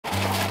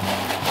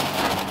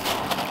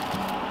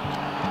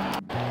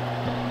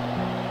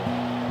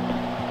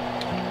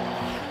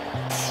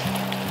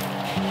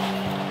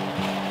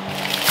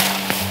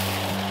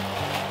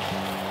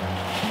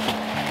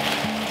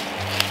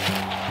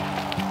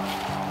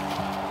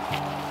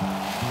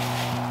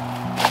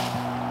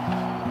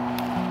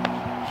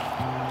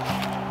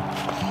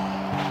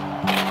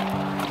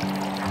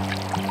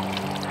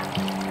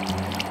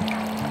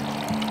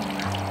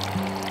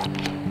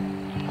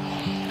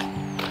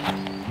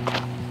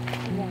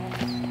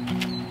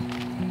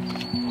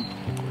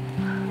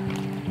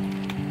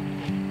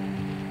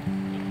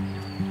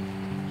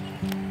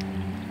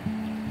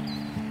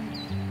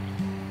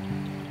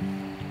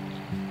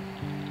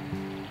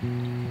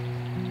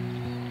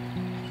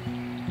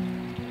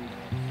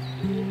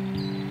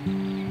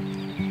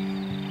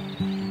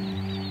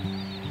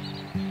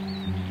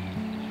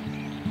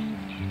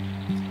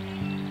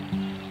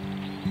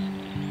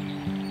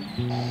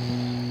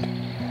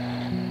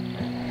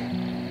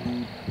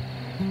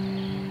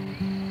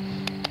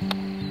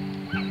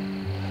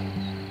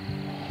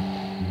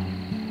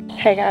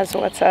Hey guys,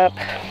 what's up?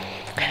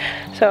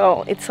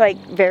 So it's like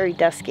very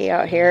dusky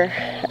out here.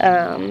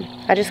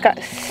 I just got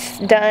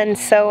done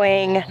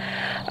sowing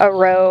a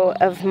row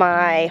of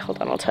my,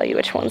 hold on, I'll tell you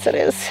which ones it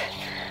is.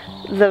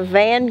 The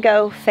Van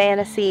Gogh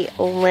Fantasy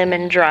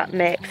Lemon Drop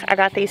Mix. I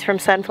got these from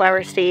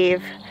Sunflower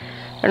Steve.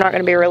 They're not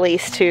going to be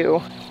released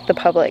to the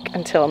public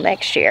until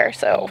next year.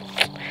 So,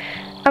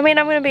 I mean,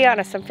 I'm going to be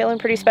honest, I'm feeling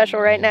pretty special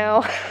right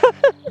now.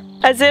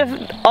 As if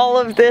all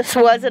of this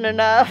wasn't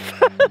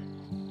enough.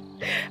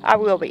 I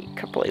will be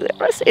completely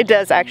honest. It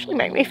does actually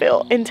make me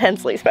feel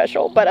intensely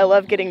special, but I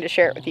love getting to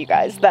share it with you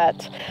guys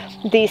that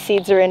these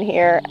seeds are in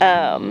here.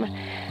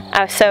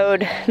 I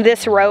sowed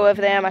this row of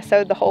them. I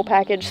sowed the whole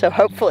package, so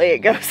hopefully it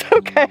goes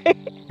okay.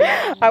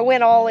 I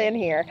went all in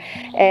here,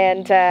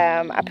 and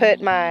I put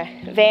my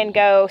Van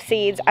Gogh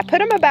seeds. I put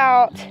them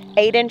about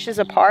 8 inches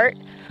apart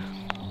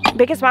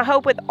because my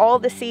hope with all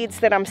the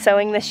seeds that I'm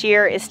sowing this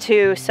year is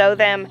to sow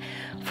them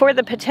for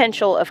the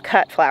potential of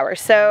cut flowers.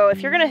 So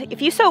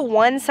if you sow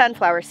one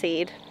sunflower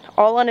seed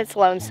all on its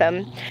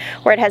lonesome,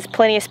 where it has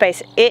plenty of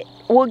space, it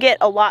will get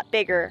a lot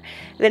bigger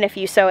than if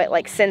you sow it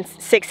like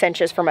 6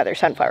 inches from other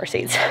sunflower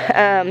seeds.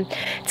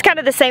 It's kind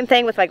of the same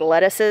thing with like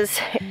lettuces.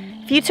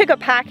 If you took a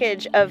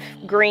package of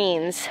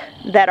greens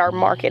that are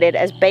marketed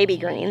as baby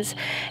greens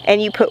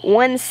and you put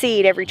one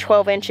seed every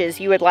 12 inches,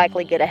 you would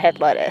likely get a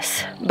head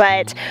lettuce.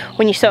 But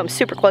when you sow them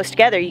super close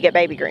together, you get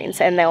baby greens,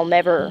 and they'll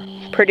never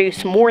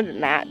produce more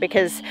than that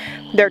because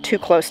they're too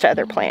close to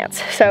other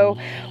plants. So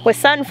with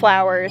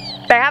sunflowers,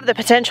 they have the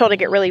potential to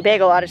get really big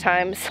a lot of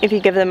times if you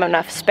give them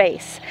enough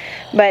space.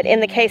 But in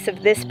the case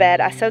of this bed,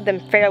 I sowed them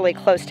fairly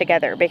close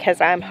together because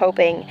I'm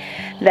hoping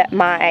that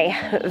my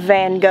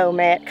Van Gogh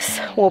mix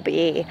will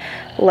be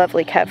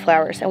lovely cut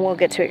flowers and we'll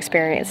get to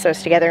experience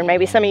those together. And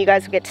maybe some of you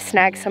guys will get to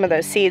snag some of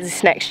those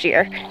seeds next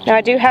year. Now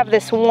I do have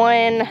this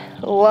one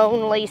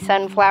lonely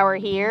sunflower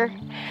here.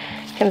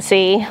 You can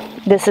see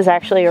this is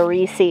actually a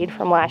reseed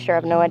from last year. I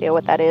have no idea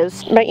what that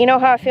is. But you know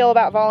how I feel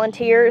about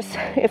volunteers.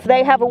 If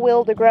they have a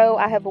will to grow,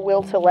 I have a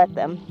will to let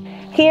them.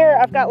 Here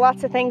I've got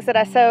lots of things that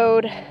I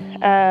sowed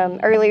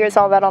earlier.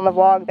 Saw that on the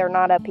vlog. They're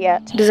not up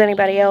yet. Does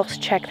anybody else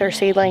check their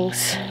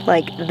seedlings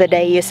like the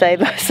day you sow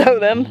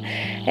them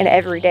and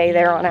every day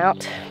they're on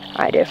out?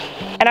 I do.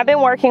 And I've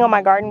been working on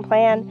my garden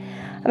plan.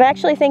 I'm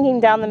actually thinking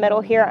down the middle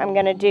here I'm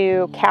going to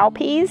do cow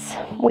peas.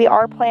 We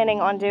are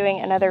planning on doing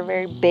another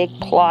very big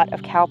plot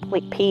of cow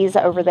peas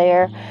over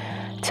there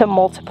to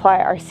multiply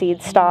our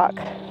seed stock.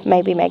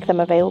 Maybe make them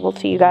available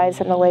to you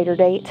guys at a later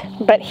date.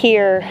 But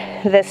here,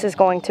 this is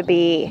going to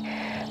be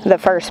the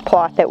first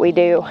plot that we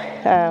do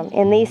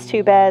in these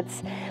two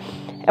beds.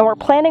 And we're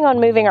planning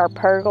on moving our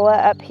pergola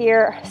up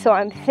here. So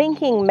I'm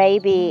thinking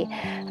maybe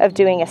of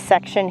doing a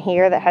section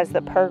here that has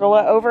the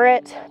pergola over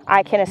it.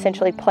 I can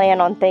essentially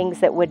plan on things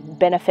that would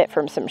benefit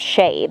from some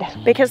shade.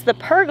 Because the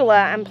pergola,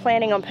 I'm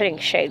planning on putting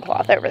shade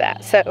cloth over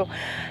that. So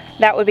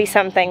that would be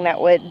something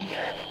that would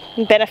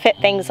benefit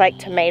things like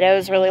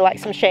tomatoes, really like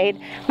some shade.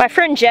 My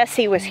friend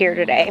Jessie was here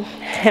today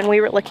and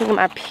we were looking at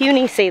my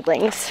puny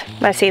seedlings.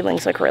 My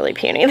seedlings look really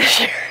puny this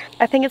year.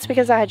 I think it's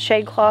because I had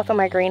shade cloth on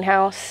my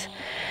greenhouse.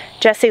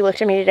 Jesse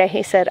looked at me today,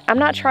 he said, I'm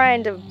not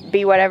trying to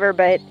be whatever,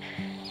 but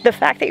the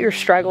fact that you're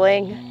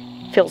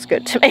struggling feels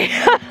good to me.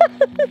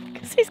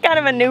 Because he's kind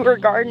of a newer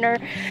gardener.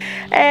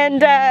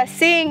 And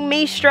seeing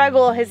me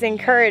struggle has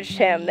encouraged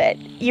him that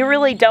you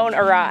really don't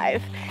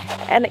arrive.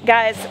 And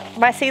guys,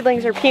 my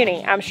seedlings are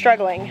puny, I'm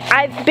struggling.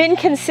 I've been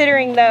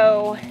considering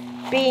though,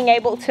 being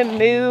able to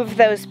move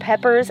those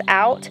peppers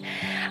out.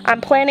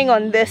 I'm planning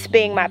on this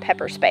being my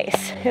pepper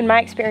space. In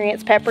my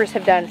experience, peppers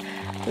have done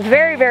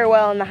very, very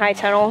well in the high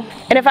tunnel.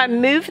 And if I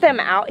move them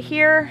out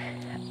here,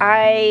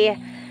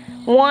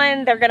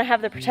 one, they're gonna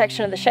have the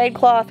protection of the shade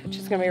cloth, which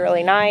is gonna be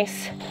really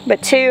nice.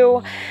 But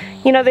two,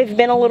 you know, they've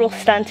been a little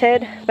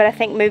stunted, but I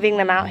think moving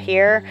them out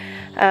here,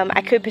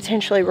 I could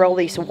potentially roll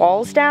these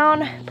walls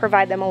down,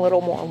 provide them a little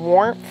more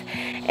warmth,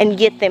 and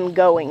get them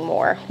going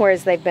more,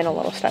 whereas they've been a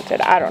little stunted.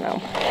 I don't know.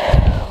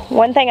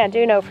 One thing I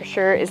do know for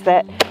sure is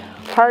that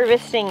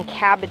harvesting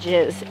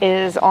cabbages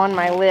is on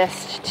my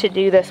list to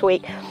do this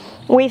week.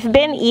 We've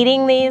been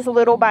eating these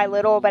little by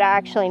little, but I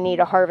actually need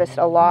to harvest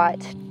a lot.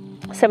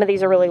 Some of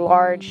these are really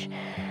large.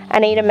 I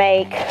need to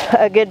make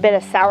a good bit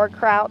of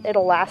sauerkraut.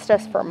 It'll last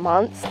us for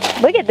months.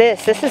 Look at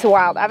this, this is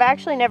wild. I've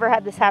actually never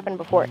had this happen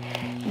before.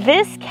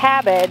 This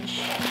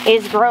cabbage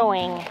is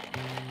growing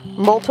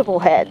multiple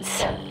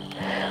heads.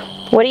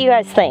 What do you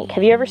guys think?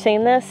 Have you ever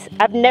seen this?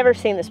 I've never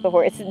seen this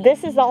before.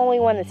 This is the only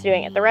one that's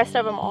doing it. The rest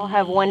of them all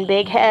have one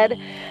big head,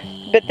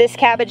 but this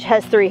cabbage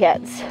has 3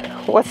 heads.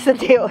 What's the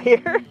deal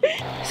here?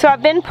 So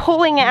I've been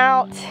pulling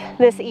out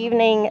this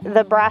evening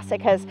the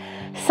brassicas.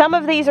 Some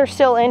of these are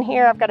still in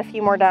here. I've got a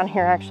few more down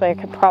here actually I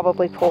could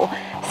probably pull.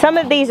 Some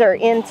of these are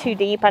in too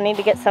deep. I need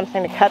to get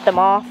something to cut them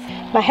off.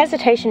 My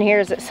hesitation here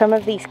is that some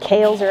of these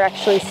kales are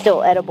actually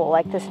still edible,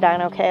 like this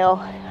dino kale.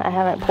 I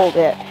haven't pulled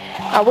it.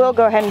 I will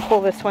go ahead and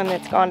pull this one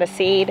that's gone to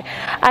seed.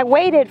 I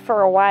waited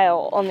for a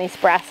while on these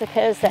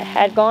brassicas that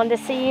had gone to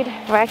seed.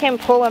 If I can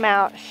pull them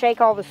out,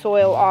 shake all the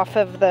soil off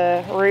of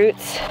the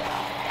roots,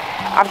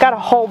 I've got a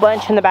whole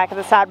bunch in the back of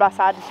the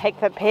side-by-side to take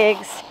the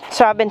pigs.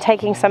 So I've been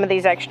taking some of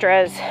these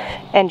extras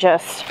and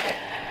just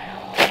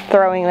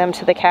throwing them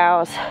to the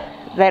cows.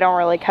 They don't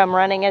really come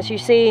running, as you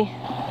see.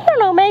 I don't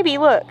know, maybe,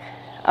 look.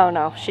 Oh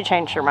no, she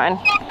changed her mind.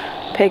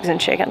 Pigs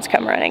and chickens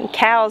come running.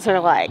 Cows are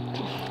like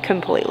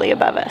completely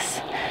above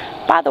us.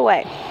 By the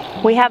way,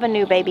 we have a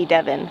new baby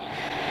Devon.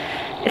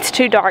 It's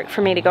too dark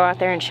for me to go out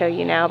there and show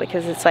you now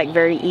because it's like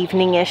very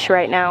evening-ish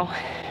right now.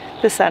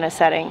 The sun is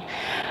setting.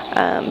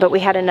 But we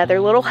had another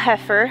little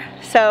heifer.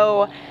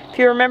 So if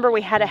you remember,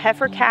 we had a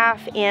heifer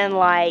calf in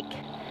like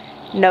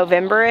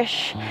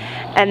November-ish.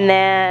 And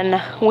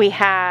then we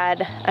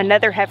had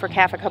another heifer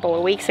calf a couple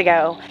of weeks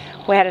ago.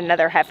 We had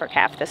another heifer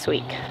calf this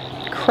week.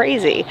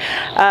 Crazy.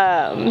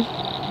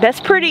 It's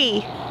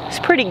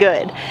pretty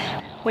good.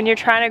 When you're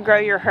trying to grow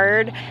your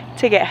herd,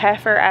 to get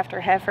heifer after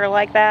heifer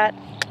like that,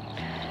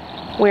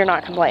 we're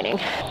not complaining.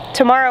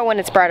 Tomorrow when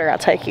it's brighter, I'll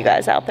take you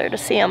guys out there to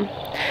see them.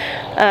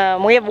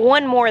 We have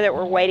one more that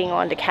we're waiting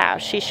on to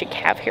calve. She should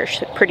calve here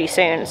pretty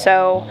soon.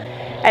 So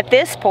at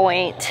this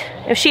point,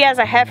 if she has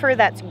a heifer,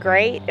 that's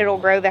great. It'll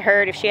grow the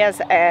herd. If she has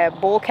a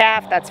bull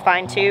calf, that's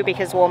fine too,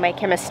 because we'll make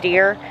him a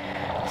steer.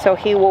 So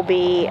he will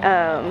be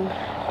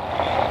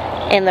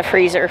in the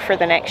freezer for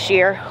the next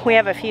year. We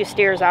have a few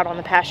steers out on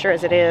the pasture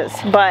as it is,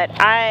 but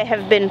I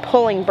have been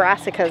pulling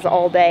brassicas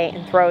all day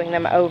and throwing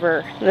them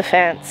over the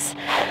fence.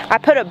 I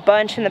put a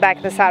bunch in the back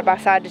of the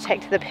side-by-side to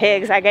take to the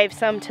pigs. I gave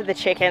some to the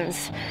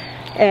chickens,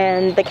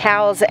 and the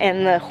cows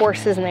and the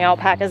horses and the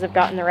alpacas have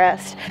gotten the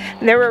rest.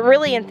 They were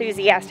really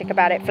enthusiastic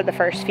about it for the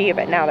first few,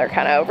 but now they're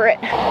kind of over it.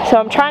 So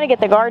I'm trying to get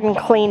the garden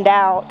cleaned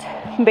out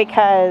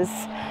because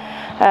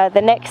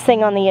the next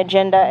thing on the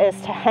agenda is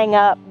to hang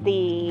up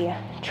the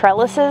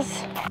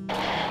trellises.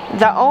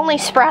 The only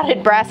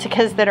sprouted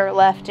brassicas that are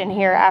left in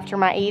here after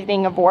my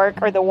evening of work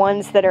are the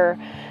ones that are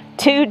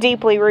too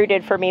deeply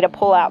rooted for me to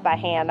pull out by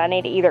hand. I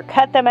need to either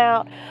cut them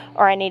out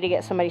or I need to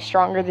get somebody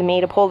stronger than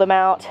me to pull them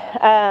out.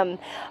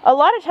 A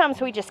lot of times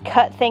we just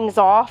cut things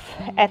off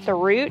at the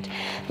root.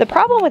 The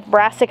problem with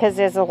brassicas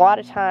is a lot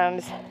of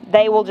times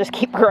they will just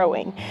keep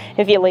growing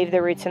if you leave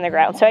the roots in the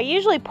ground. So I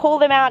usually pull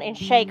them out and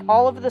shake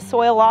all of the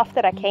soil off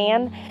that I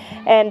can.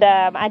 And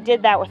I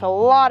did that with a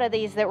lot of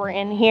these that were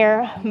in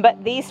here,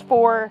 but these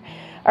 4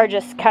 are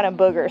just kind of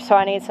boogers, so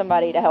I need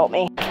somebody to help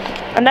me.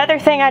 Another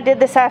thing I did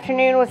this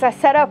afternoon was I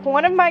set up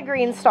one of my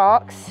green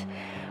stalks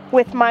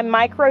with my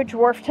micro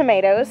dwarf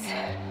tomatoes.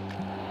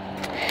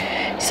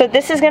 So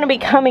this is going to be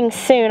coming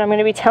soon. I'm going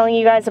to be telling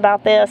you guys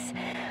about this.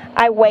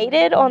 I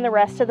waited on the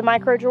rest of the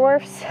micro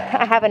dwarfs.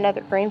 I have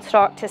another green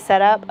stalk to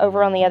set up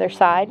over on the other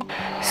side.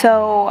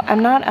 So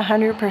I'm not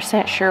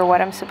 100% sure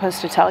what I'm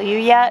supposed to tell you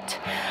yet,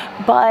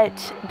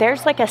 but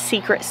there's like a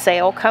secret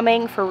sale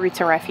coming for Roots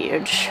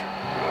Refuge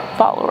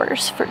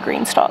followers for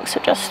green stalks.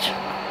 So just,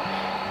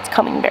 it's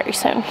coming very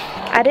soon.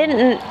 I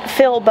didn't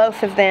fill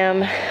both of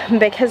them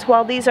because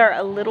while these are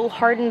a little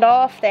hardened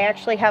off, they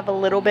actually have a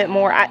little bit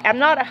more. I'm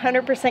not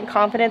 100%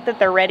 confident that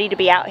they're ready to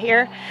be out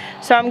here.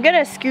 So I'm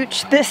gonna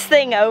scooch this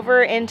thing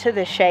over into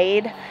the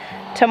shade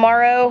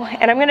tomorrow,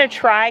 and I'm gonna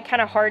try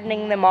kind of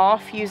hardening them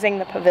off using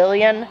the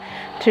pavilion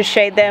to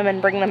shade them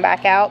and bring them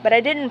back out. But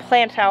I didn't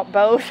plant out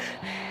both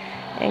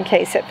in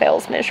case it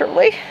fails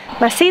miserably.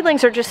 My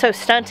seedlings are just so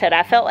stunted.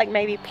 I felt like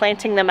maybe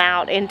planting them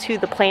out into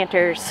the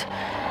planters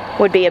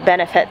would be a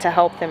benefit to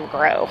help them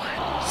grow.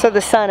 So the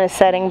sun is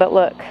setting, but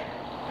look,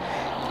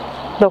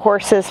 the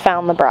horses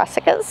found the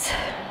brassicas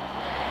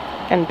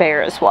and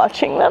Bear is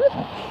watching them.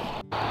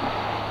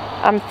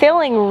 I'm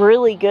feeling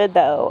really good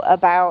though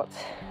about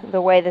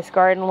the way this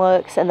garden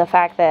looks and the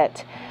fact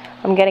that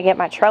I'm gonna get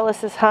my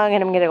trellises hung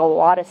and I'm gonna get a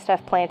lot of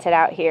stuff planted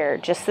out here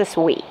just this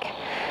week.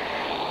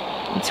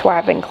 That's why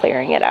I've been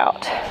clearing it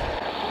out.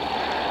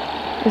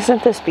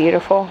 Isn't this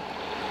beautiful?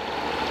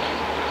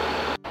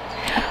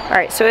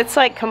 Alright, so it's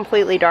like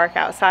completely dark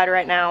outside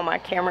right now. My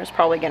camera's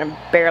probably gonna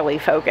barely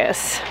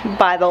focus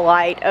by the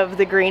light of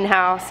the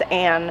greenhouse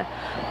and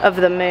of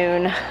the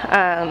moon.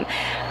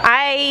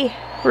 I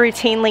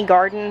routinely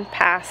garden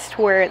past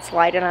where it's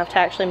light enough to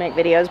actually make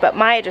videos, but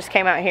Maya just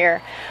came out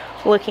here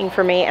looking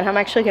for me, and I'm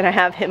actually gonna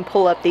have him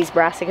pull up these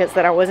brassicas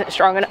that I wasn't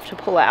strong enough to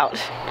pull out.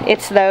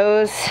 It's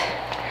those,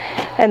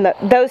 and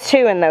those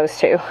two and those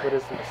two. What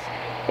is this?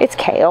 It's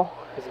kale.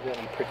 Is it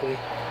getting prickly?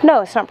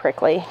 No, it's not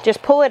prickly.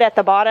 Just pull it at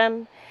the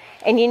bottom,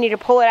 and you need to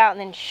pull it out and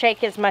then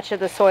shake as much of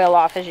the soil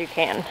off as you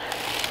can.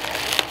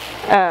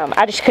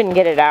 I just couldn't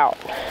get it out.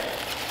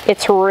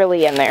 It's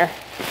really in there.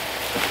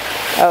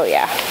 Oh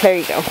yeah, there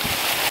you go.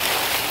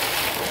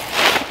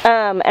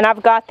 And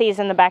I've got these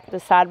in the back of the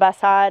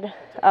side-by-side.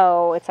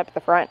 Oh, it's up at the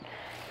front.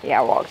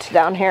 Yeah, I walked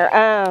down here.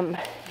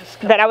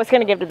 That I was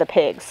gonna give to the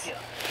pigs.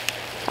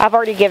 I've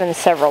already given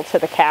several to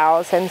the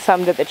cows and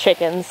some to the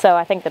chickens, so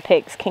I think the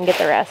pigs can get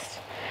the rest.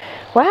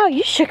 Wow,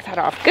 you shook that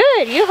off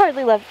good. You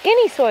hardly left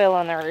any soil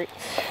on the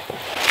roots.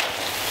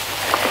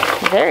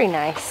 Very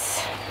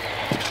nice.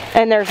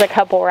 And there's a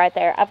couple right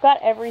there. I've got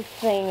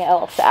everything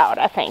else out,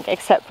 I think,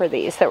 except for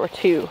these that were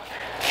too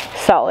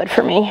solid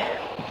for me.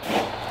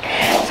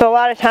 So a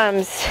lot of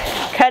times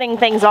cutting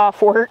things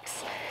off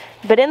works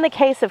But in the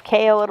case of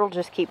kale, it'll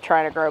just keep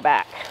trying to grow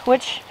back,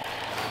 which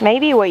may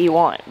be what you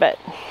want, but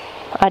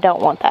I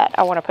don't want that.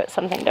 I want to put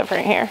something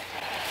different here.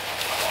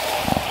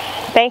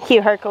 Thank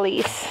you,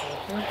 Hercules.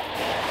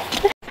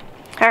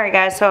 Alright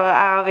guys, so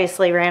I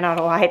obviously ran out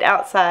of light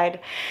outside.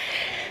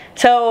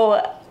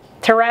 So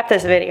to wrap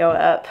this video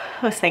up,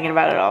 I was thinking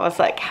about it all. I was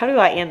like, how do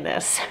I end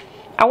this?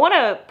 I want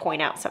to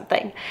point out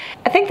something.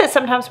 I think that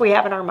sometimes we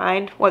have in our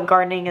mind what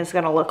gardening is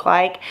going to look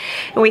like,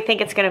 and we think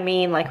it's going to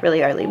mean like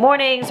really early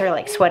mornings or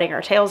like sweating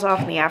our tails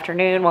off in the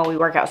afternoon while we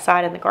work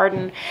outside in the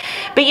garden.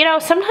 But you know,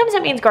 sometimes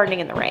it means gardening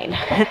in the rain,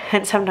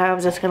 and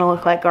sometimes it's going to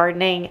look like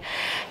gardening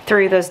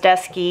through those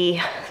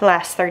dusky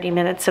last 30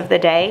 minutes of the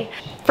day.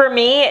 For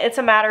me, it's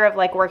a matter of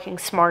like working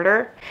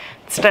smarter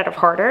instead of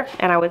harder,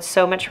 and I would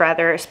so much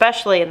rather,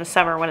 especially in the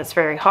summer when it's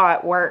very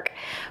hot, work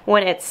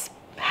when it's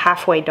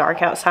halfway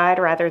dark outside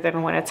rather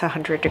than when it's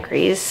 100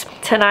 degrees.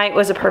 Tonight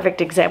was a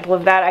perfect example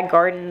of that. I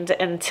gardened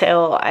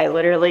until I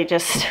literally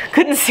just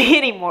couldn't see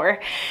anymore,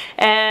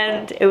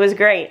 and it was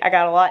great. I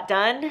got a lot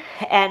done,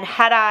 and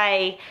had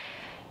I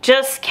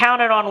just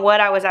counted on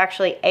what I was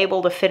actually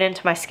able to fit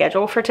into my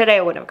schedule for today,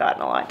 I wouldn't have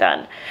gotten a lot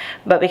done.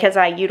 But because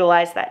I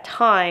utilized that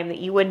time that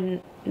you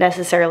wouldn't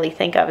necessarily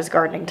think of as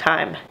gardening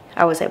time,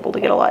 I was able to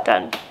get a lot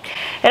done.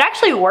 It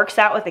actually works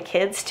out with the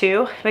kids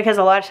too, because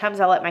a lot of times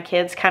I let my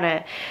kids kind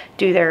of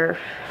do their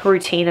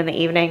routine in the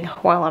evening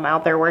while I'm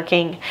out there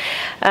working.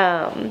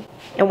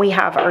 And we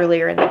have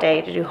earlier in the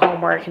day to do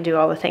homework and do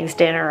all the things,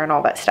 dinner and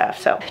all that stuff.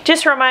 So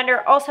just a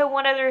reminder. Also,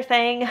 one other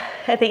thing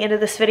at the end of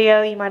this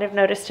video, you might have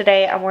noticed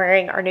today I'm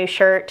wearing our new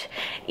shirt,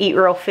 Eat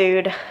Real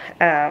Food.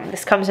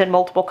 This comes in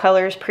multiple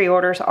colors.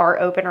 Pre-orders are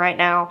open right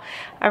now.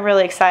 I'm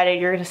really excited.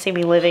 You're going to see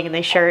me living in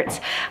these shirts.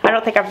 I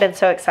don't think I've been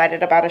so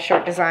excited about a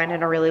shirt design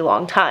in a really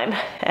long time.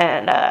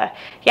 And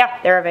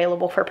yeah, they're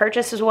available for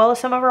purchase as well as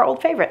some of our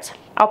old favorites.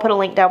 I'll put a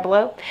link down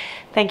below.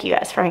 Thank you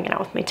guys for hanging out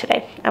with me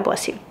today. I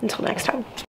bless you. Until next time.